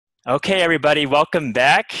Okay, everybody, welcome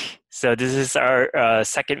back. So this is our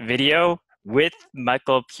second video with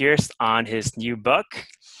Michael Pierce on his new book.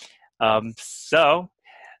 Michael,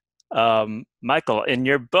 in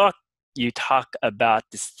your book, you talk about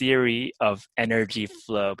this theory of energy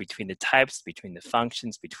flow between the types, between the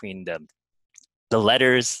functions, between the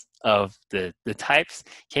letters of the types.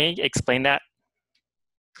 Can you explain that?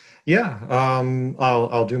 Yeah,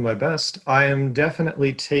 I'll do my best. I am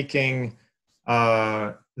definitely taking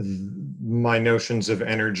my notions of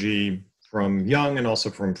energy from Jung and also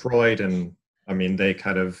from Freud, and I mean they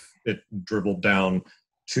kind of it dribbled down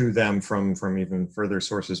to them from even further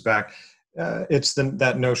sources back. It's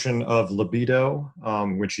that notion of libido,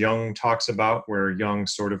 which Jung talks about, where Jung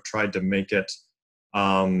sort of tried to make it.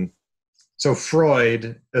 Um, so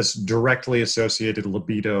Freud has directly associated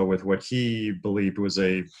libido with what he believed was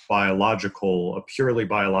a purely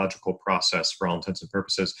biological process for all intents and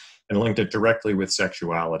purposes, and linked it directly with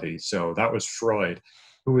sexuality. So that was Freud,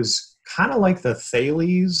 who was kind of like the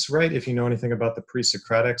Thales, right? If you know anything about the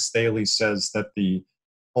pre-Socratics, Thales says that the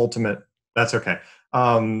ultimate, that's okay.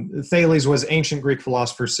 Thales was ancient Greek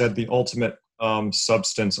philosopher, said the ultimate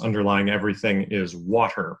substance underlying everything is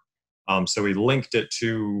water. So he linked it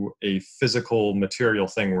to a physical material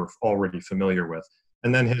thing we're already familiar with.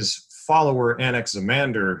 And then his follower,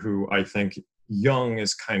 Anaximander, who I think Jung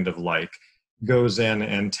is kind of like, goes in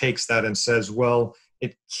and takes that and says, well,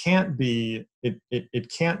 it can't be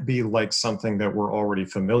like something that we're already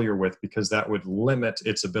familiar with, because that would limit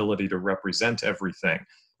its ability to represent everything.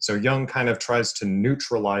 So Jung kind of tries to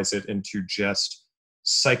neutralize it into just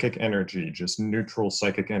psychic energy, just neutral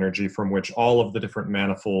psychic energy, from which all of the different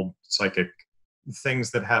manifold psychic things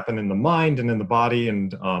that happen in the mind and in the body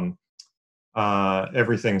and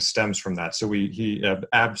everything stems from that. So he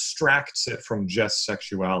abstracts it from just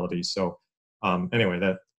sexuality. So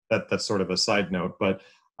anyway, that's sort of a side note, but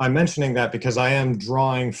I'm mentioning that because I am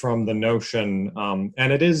drawing from the notion,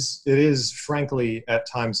 and it is frankly at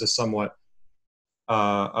times a somewhat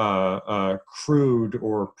crude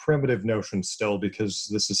or primitive notion still, because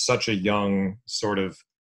this is such a young sort of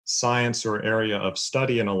science or area of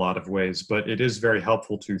study in a lot of ways, but it is very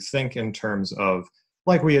helpful to think in terms of,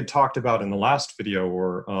 like we had talked about in the last video,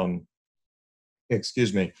 or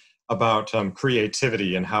excuse me, about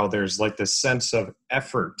creativity, and how there's like this sense of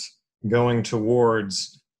effort going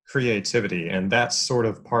towards creativity, and that's sort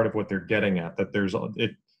of part of what they're getting at, that there's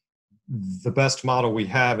it the best model we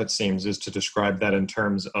have, it seems, is to describe that in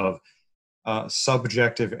terms of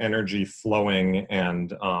subjective energy flowing.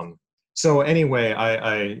 And so anyway,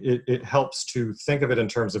 it helps to think of it in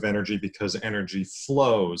terms of energy, because energy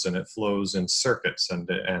flows, and it flows in circuits, and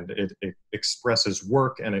it expresses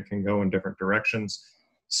work, and it can go in different directions.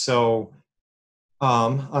 So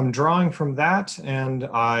I'm drawing from that, and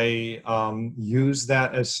I use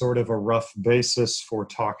that as sort of a rough basis for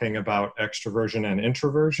talking about extroversion and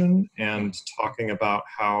introversion, and talking about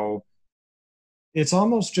how it's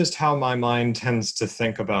almost just how my mind tends to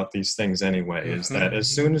think about these things anyway, is that as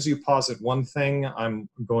soon as you posit one thing, I'm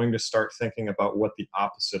going to start thinking about what the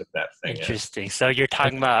opposite of that thing is. Interesting. So you're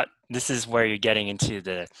talking about, this is where you're getting into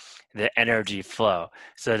the energy flow.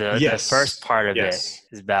 So the first Yes, part of it yes,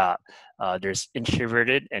 is about there's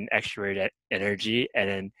introverted and extroverted energy, and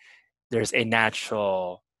then there's a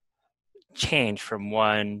natural change from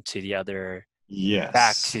one to the other,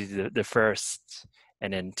 back yes. to the first,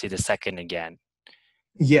 and then to the second again.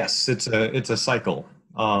 Yes, it's a cycle.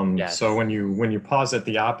 So Yes. when you posit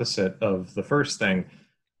the opposite of the first thing,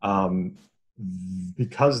 um,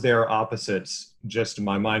 because they're opposites, just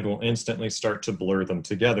my mind will instantly start to blur them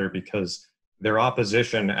together, because their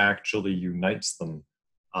opposition actually unites them,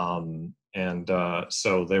 and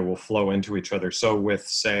so they will flow into each other. So with,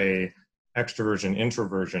 say, extroversion,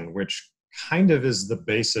 introversion, which kind of is the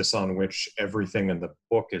basis on which everything in the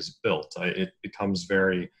book is built, it becomes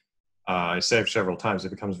very I say it several times, it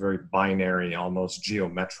becomes very binary, almost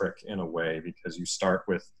geometric in a way, because you start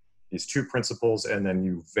with these two principles and then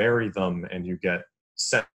you vary them, and you get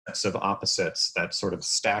sets of opposites that sort of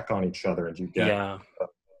stack on each other, and you get Yeah. a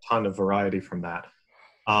ton of variety from that.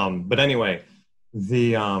 But anyway,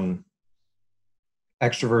 the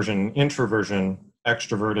extroversion, introversion,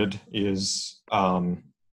 extroverted is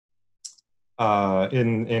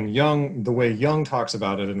in Jung, the way Jung talks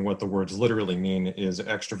about it and what the words literally mean is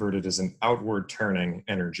extroverted is an outward turning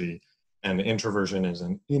energy, and introversion is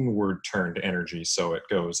an inward turned energy. So it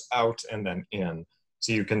goes out and then in.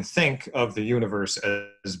 So you can think of the universe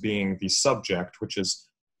as being the subject, which is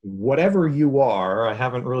whatever you are. I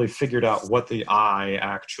haven't really figured out what the I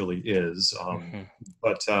actually is, Hmm.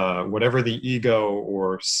 but whatever the ego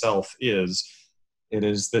or self is, It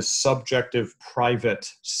is this subjective,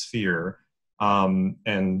 private sphere.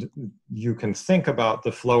 And you can think about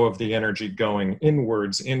the flow of the energy going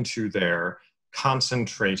inwards into there,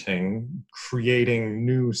 concentrating, creating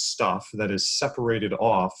new stuff that is separated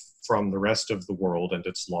off from the rest of the world and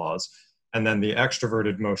its laws. And then the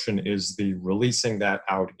extroverted motion is the releasing that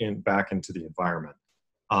out back into the environment.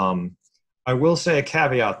 I will say a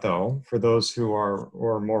caveat, though, for those who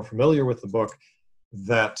are more familiar with the book,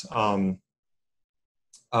 that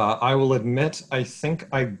I will admit, I think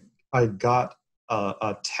I got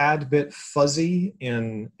a tad bit fuzzy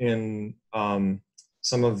in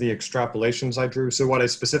some of the extrapolations I drew. So what I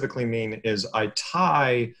specifically mean is I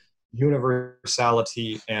tie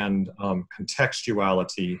universality and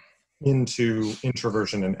contextuality into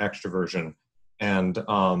introversion and extroversion. And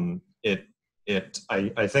I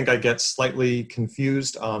think I get slightly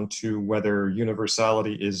confused to whether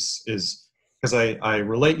universality is because I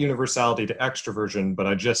relate universality to extroversion, but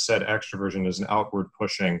I just said extroversion is an outward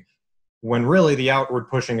pushing, when really the outward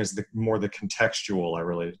pushing is more the contextual I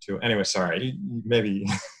relate it to. Anyway, sorry, maybe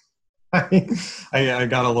I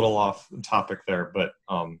got a little off topic there, but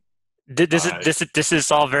this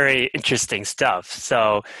is all very interesting stuff.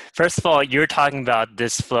 So first of all, you're talking about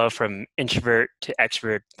this flow from introvert to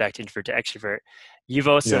extrovert, back to introvert to extrovert. You've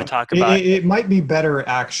also talked about it might be better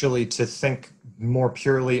actually to think more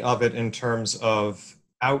purely of it in terms of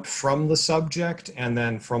out from the subject and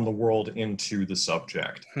then from the world into the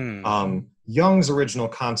subject. Jung's original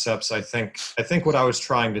concepts, I think what I was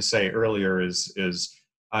trying to say earlier is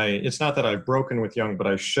it's not that I've broken with Jung, but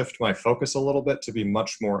I shift my focus a little bit to be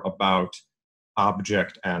much more about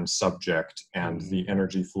object and subject and the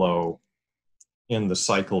energy flow in the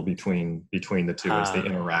cycle between the two as they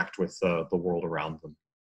interact with the world around them.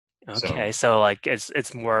 Okay, so like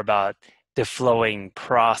it's more about the flowing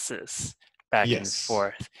process back and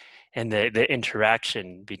forth and the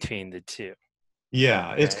interaction between the two.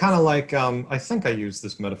 Yeah, it's kind of like I think I use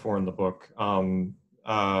this metaphor in the book.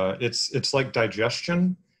 It's like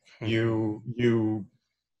digestion. You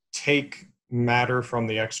take matter from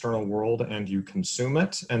the external world and you consume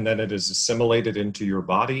it, and then it is assimilated into your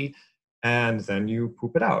body, and then you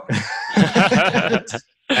poop it out.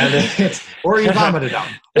 Or you vomit it out.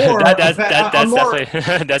 Or that's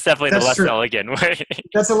definitely the less elegant way.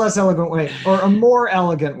 That's a less elegant way. Or a more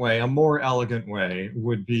elegant way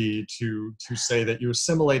would be to say that you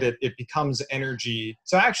assimilate it, it becomes energy.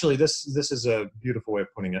 So actually this is a beautiful way of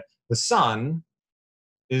putting it. The sun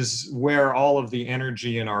is where all of the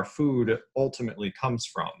energy in our food ultimately comes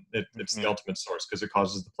from. It's the ultimate source because it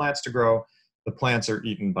causes the plants to grow. The plants are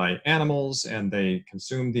eaten by animals and they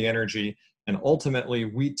consume the energy. And ultimately,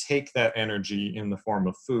 we take that energy in the form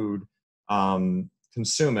of food,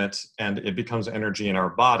 consume it, and it becomes energy in our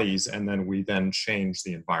bodies, and then we then change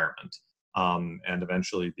the environment and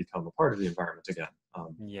eventually become a part of the environment again.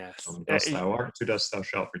 Yes. Thus thou art, to dust thou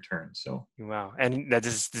shalt return. So. Wow, and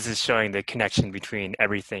this is showing the connection between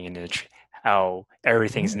everything and how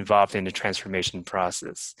everything's involved in the transformation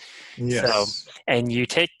process. Yes. So, and you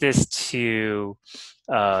take this to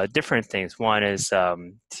different things. One is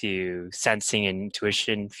to sensing and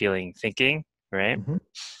intuition, feeling, thinking, right?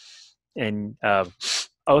 And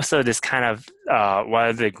also this kind of one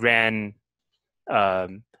of the grand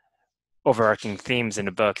overarching themes in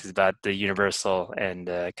the book is about the universal and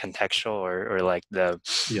contextual, or like the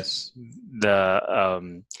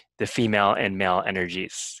female and male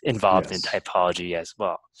energies involved in typology as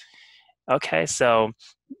well. Okay, so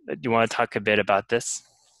do you want to talk a bit about this?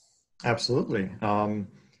 Absolutely.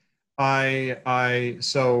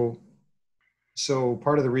 So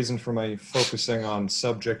part of the reason for my focusing on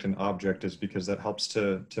subject and object is because that helps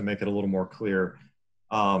to make it a little more clear.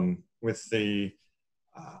 With the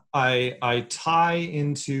I tie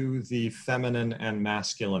into the feminine and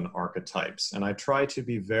masculine archetypes, and I try to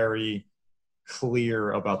be very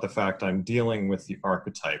clear about the fact I'm dealing with the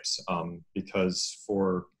archetypes because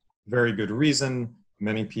for very good reason,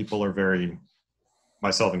 many people are very,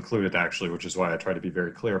 myself included actually, which is why I try to be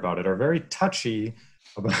very clear about it, are very touchy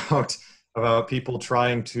about people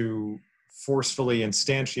trying to forcefully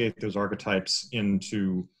instantiate those archetypes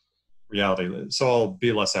into reality. So I'll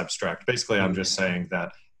be less abstract. Basically, I'm just saying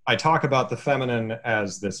that I talk about the feminine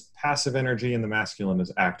as this passive energy and the masculine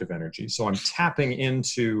as active energy. So I'm tapping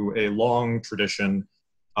into a long tradition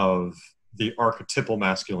of the archetypal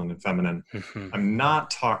masculine and feminine. I'm not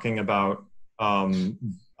talking about, I'm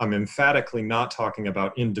emphatically not talking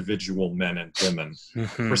about individual men and women,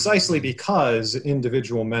 precisely because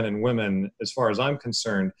individual men and women, as far as I'm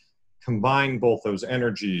concerned, combine both those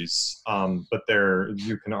energies, but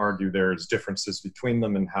you can argue there's differences between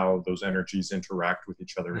them and how those energies interact with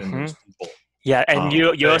each other in those people. Yeah, and you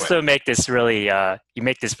Anyway, also make this really you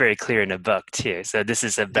make this very clear in the book too. So this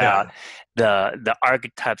is about yeah, the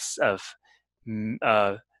archetypes of mm,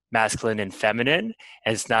 uh, masculine and feminine,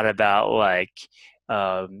 and it's not about like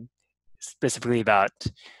um, specifically about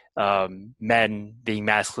men being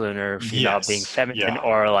masculine or female being yes, feminine, yeah.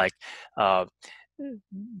 or like uh,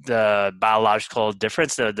 the biological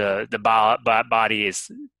difference. Body is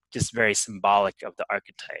just very symbolic of the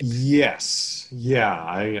archetype. Yes, yeah,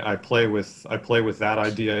 I play with that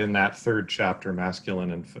idea in that third chapter,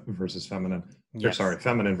 masculine and versus feminine, or Yes. sorry,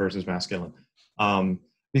 feminine versus masculine, um,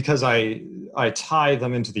 because I tie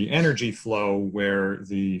them into the energy flow where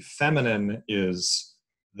the feminine is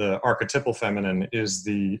the archetypal feminine is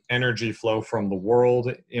the energy flow from the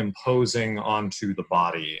world imposing onto the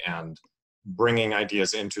body and bringing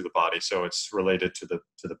ideas into the body. So it's related to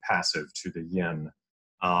the passive, to the yin.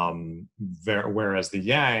 Whereas the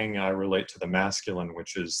yang, I relate to the masculine,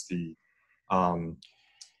 which is the um,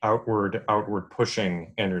 outward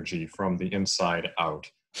pushing energy from the inside out.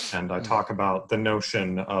 And I talk about the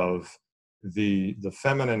notion of the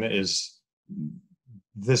feminine is,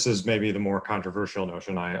 this is maybe the more controversial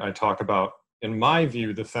notion. I talk about, in my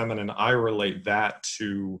view, the feminine, I relate that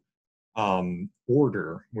to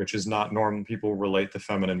order, which is not normal. People relate the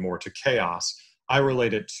feminine more to chaos. I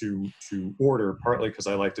relate it to order, partly because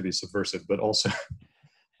I like to be subversive, but also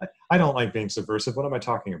I don't like being subversive. What am I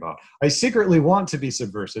talking about? I secretly want to be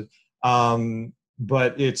subversive,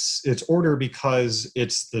 but it's order because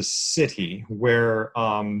it's the city where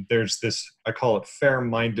there's this, I call it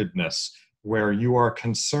fair-mindedness, where you are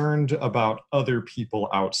concerned about other people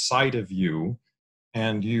outside of you,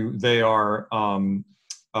 and they are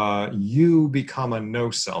you become a no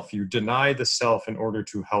self. You deny the self in order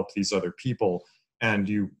to help these other people, and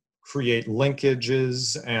you create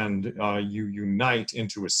linkages, and you unite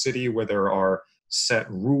into a city where there are set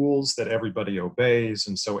rules that everybody obeys,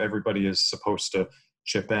 and so everybody is supposed to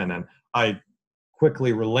chip in. And I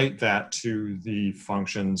quickly relate that to the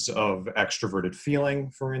functions of extroverted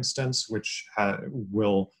feeling, for instance, which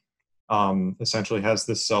will essentially has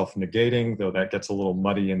this self-negating, though that gets a little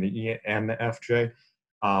muddy in the INFJ.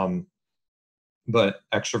 But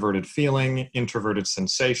extroverted feeling, introverted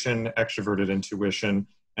sensation, extroverted intuition,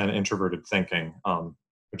 and introverted thinking,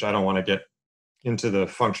 which I don't want to get into the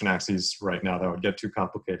function axes right now. That would get too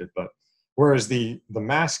complicated. But whereas the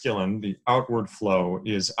masculine, the outward flow,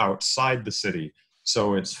 is outside the city,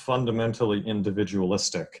 so it's fundamentally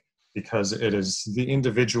individualistic, because it is the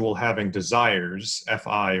individual having desires,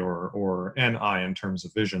 FI or NI in terms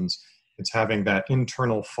of visions. It's having that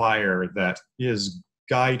internal fire that is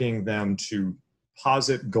guiding them to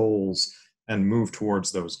posit goals and move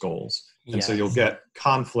towards those goals. And so you'll Yes. get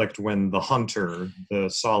conflict when the hunter, the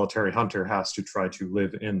solitary hunter, has to try to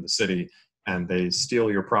live in the city, and they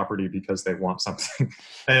steal your property because they want something.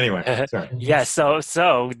 Anyway, sorry. Yeah, so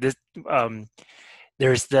this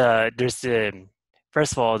there's the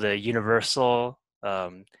first of all the universal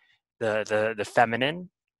the feminine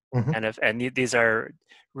Mhm. and these are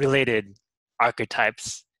related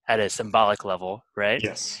archetypes at a symbolic level, right?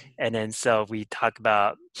 Yes. And then so we talk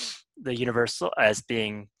about the universal as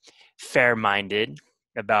being fair-minded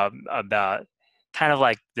about kind of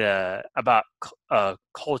like the about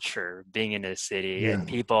culture being in a city Yeah. and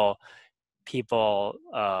people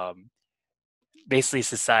basically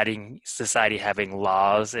society having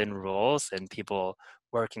laws and rules and people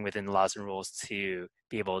working within laws and rules to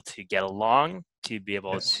be able to get along, to be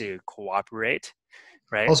able Yes. to cooperate,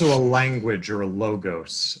 right? Also, a language or a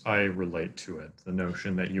logos, I relate to it. The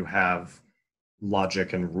notion that you have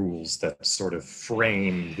logic and rules that sort of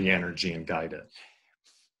frame the energy and guide it.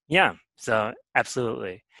 Yeah, so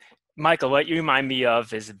absolutely. Michael, what you remind me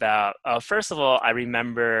of is about, first of all, I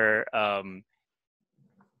remember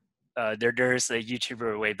there's a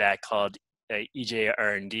YouTuber way back called EJ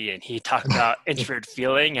R&D, and he talked about introvert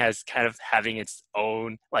feeling as kind of having its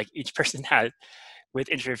own, like each person has, with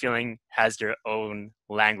introvert feeling has their own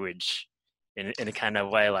language in a kind of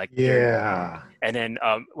way, like they're, Yeah. and then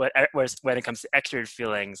whereas when it comes to extrovert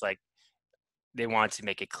feelings, like they want to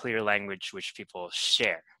make a clear language which people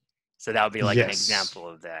share. So that would be like an Yes. example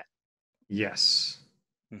of that. Yes.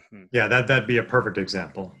 Hmm. Yeah, that'd be a perfect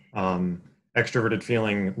example. Extroverted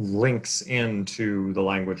feeling links into the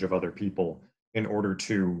language of other people in order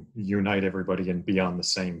to unite everybody and be on the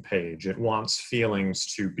same page. It wants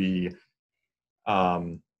feelings to be,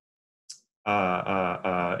 um,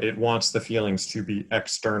 it wants the feelings to be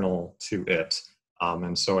external to it.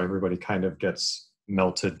 And so everybody kind of gets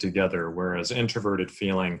melted together, whereas introverted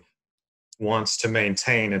feeling wants to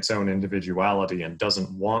maintain its own individuality and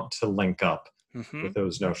doesn't want to link up Mm-hmm. with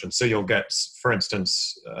those notions. So you'll get, for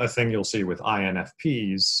instance, a thing you'll see with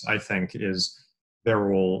INFPs, I think, is there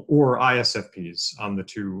will, or ISFPs on the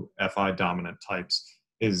two FI dominant types,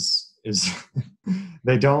 is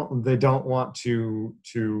they don't want to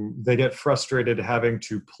they get frustrated having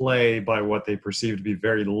to play by what they perceive to be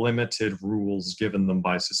very limited rules given them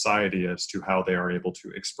by society as to how they are able to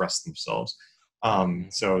express themselves.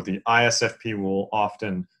 So the ISFP will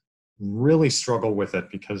often really struggle with it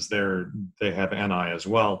because they have NI as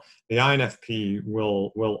well. The INFP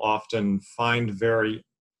will often find very,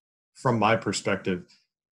 from my perspective,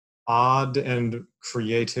 odd and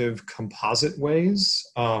creative composite ways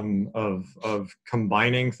of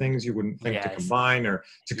combining things you wouldn't think to Yes. combine, or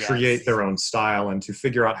to create Yes. their own style and to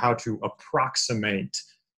figure out how to approximate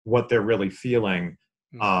what they're really feeling,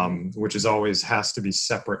 Mm-hmm. which is always has to be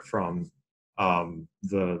separate from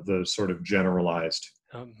the sort of generalized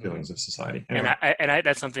Mm-hmm. feelings of society. And Anyway,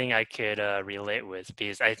 that's something I could relate with,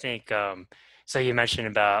 because I think so you mentioned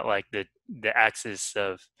about like the axis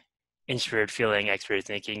of introvert feeling, extrovert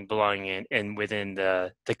thinking, belonging in within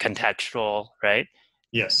the contextual, right,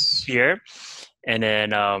 yes, sphere. And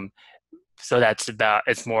then so that's about,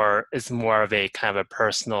 it's more of a kind of a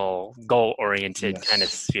personal goal oriented kind of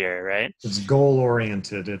yes. sphere, right? It's goal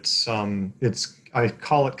oriented. It's I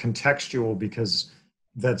call it contextual because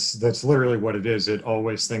that's literally what it is. It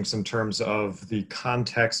always thinks in terms of the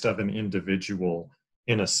context of an individual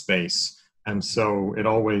in a space. And so it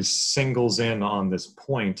always singles in on this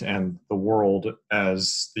point and the world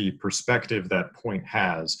as the perspective that point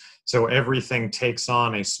has. So everything takes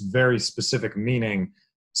on a very specific meaning,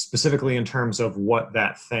 specifically in terms of what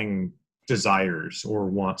that thing desires or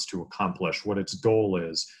wants to accomplish, what its goal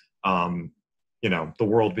is. Um, the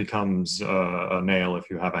world becomes a nail if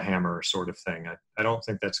you have a hammer, sort of thing. I don't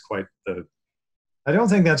think that's quite I don't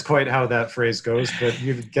think that's quite how that phrase goes, but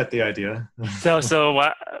you get the idea. So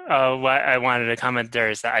what I wanted to comment there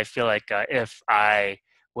is that I feel like if I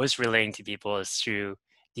was relating to people is through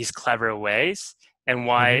these clever ways, and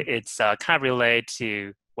why Mhm. it's kind of related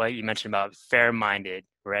to what you mentioned about fair-minded,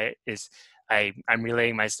 right? Is I'm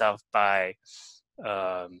relating myself by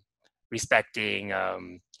um, respecting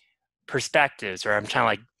perspectives, or I'm kind of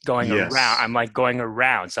like going around. Yes. I'm like going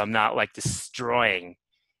around, so I'm not like destroying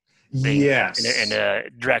things in Yes. a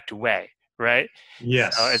direct way, right? So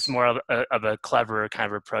it's Yes. more of a clever kind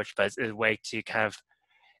of approach, but it's a way to kind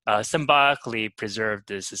of symbolically preserve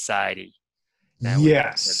the society that we live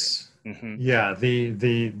Yes. in. Hmm. Yeah,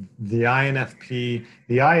 the INFP,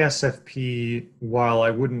 the ISFP, while I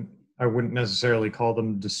wouldn't necessarily call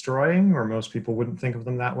them destroying, or most people wouldn't think of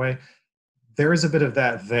them that way, there is a bit of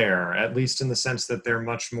that there, at least in the sense that they're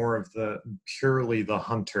much more of the purely the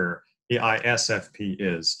hunter. The ISFP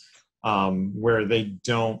is, where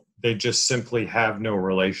they just simply have no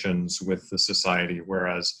relations with the society,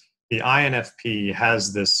 whereas the INFP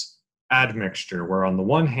has this admixture where on the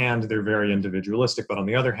one hand they're very individualistic, but on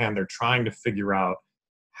the other hand they're trying to figure out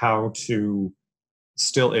how to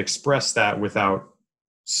still express that without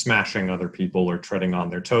smashing other people or treading on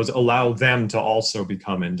their toes, allow them to also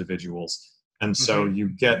become individuals. And so Hmm. you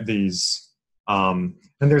get these, and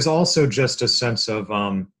there's also just a sense of,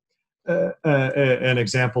 an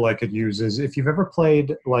example I could use is if you've ever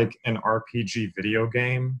played like an RPG video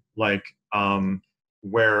game, like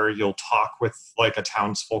where you'll talk with like a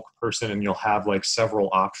townsfolk person and you'll have like several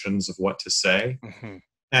options of what to say. Hmm.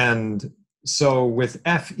 And so with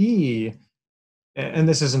FE, and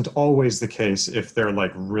this isn't always the case if they're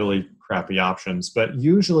like really crappy options, but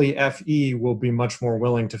usually FE will be much more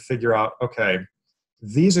willing to figure out, okay,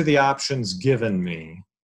 these are the options given me.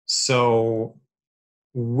 So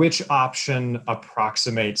which option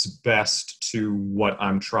approximates best to what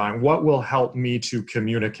I'm trying? What will help me to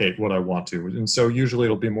communicate what I want to? And so usually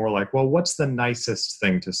it'll be more like, well, what's the nicest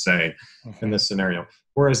thing to say in Hmm. this scenario?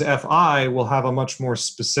 Whereas FI will have a much more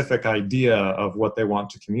specific idea of what they want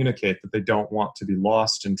to communicate, that they don't want to be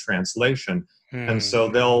lost in translation. And so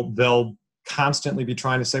Hmm. they'll constantly be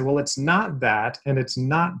trying to say, well, it's not that, and it's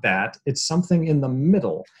not that, it's something in the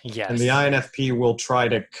middle. And the Yes. INFP will try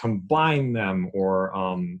to combine them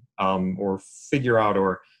or figure out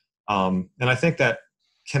and I think that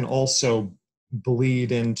can also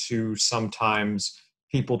bleed into sometimes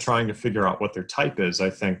people trying to figure out what their type is. I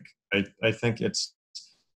think it's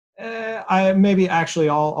I maybe actually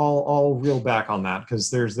I'll reel back on that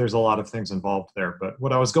because there's a lot of things involved there. But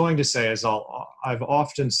what I was going to say is I've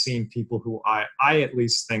often seen people who I at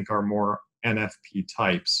least think are more NFP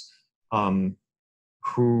types, um,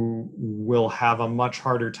 who will have a much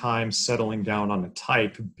harder time settling down on a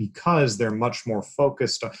type because they're much more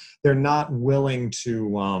focused. They're not willing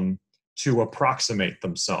to approximate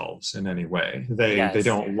themselves in any way. They Yes.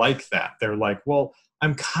 don't like that. They're like, well,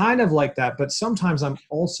 I'm kind of like that, but sometimes I'm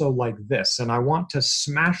also like this, and I want to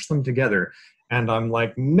smash them together. And I'm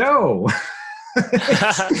like, no,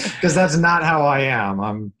 because that's not how I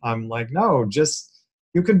am. I'm like, no, just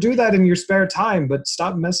you can do that in your spare time, but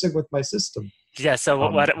stop messing with my system. Yeah, so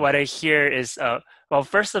Um, what I hear is, well,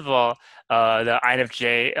 first of all, the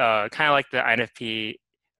INFJ, kind of like the INFP,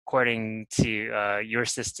 according to your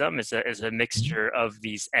system, is a mixture of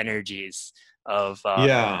these energies of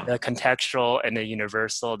yeah. the contextual and the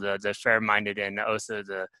universal, the fair-minded and also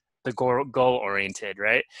the goal-oriented,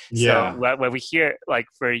 right? So Yeah. what we hear, like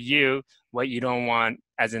for you, what you don't want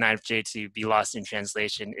as an INFJ to be lost in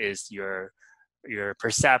translation is your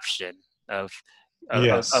perception of of the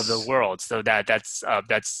Yes. world, so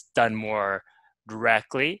that's done more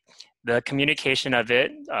directly. The communication of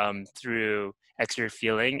it through extra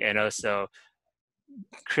feeling and also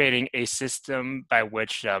creating a system by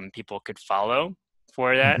which people could follow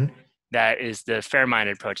for that. Hmm. That is the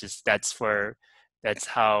fair-minded approach. That's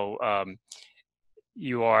how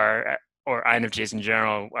you are, or INFJs in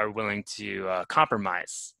general are willing to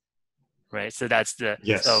compromise, right? So that's the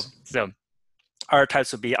Yes. so our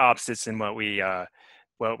types would be opposites in what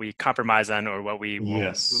we compromise on or what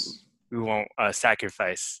Yes. we won't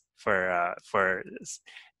sacrifice for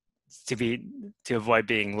to avoid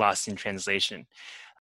being lost in translation.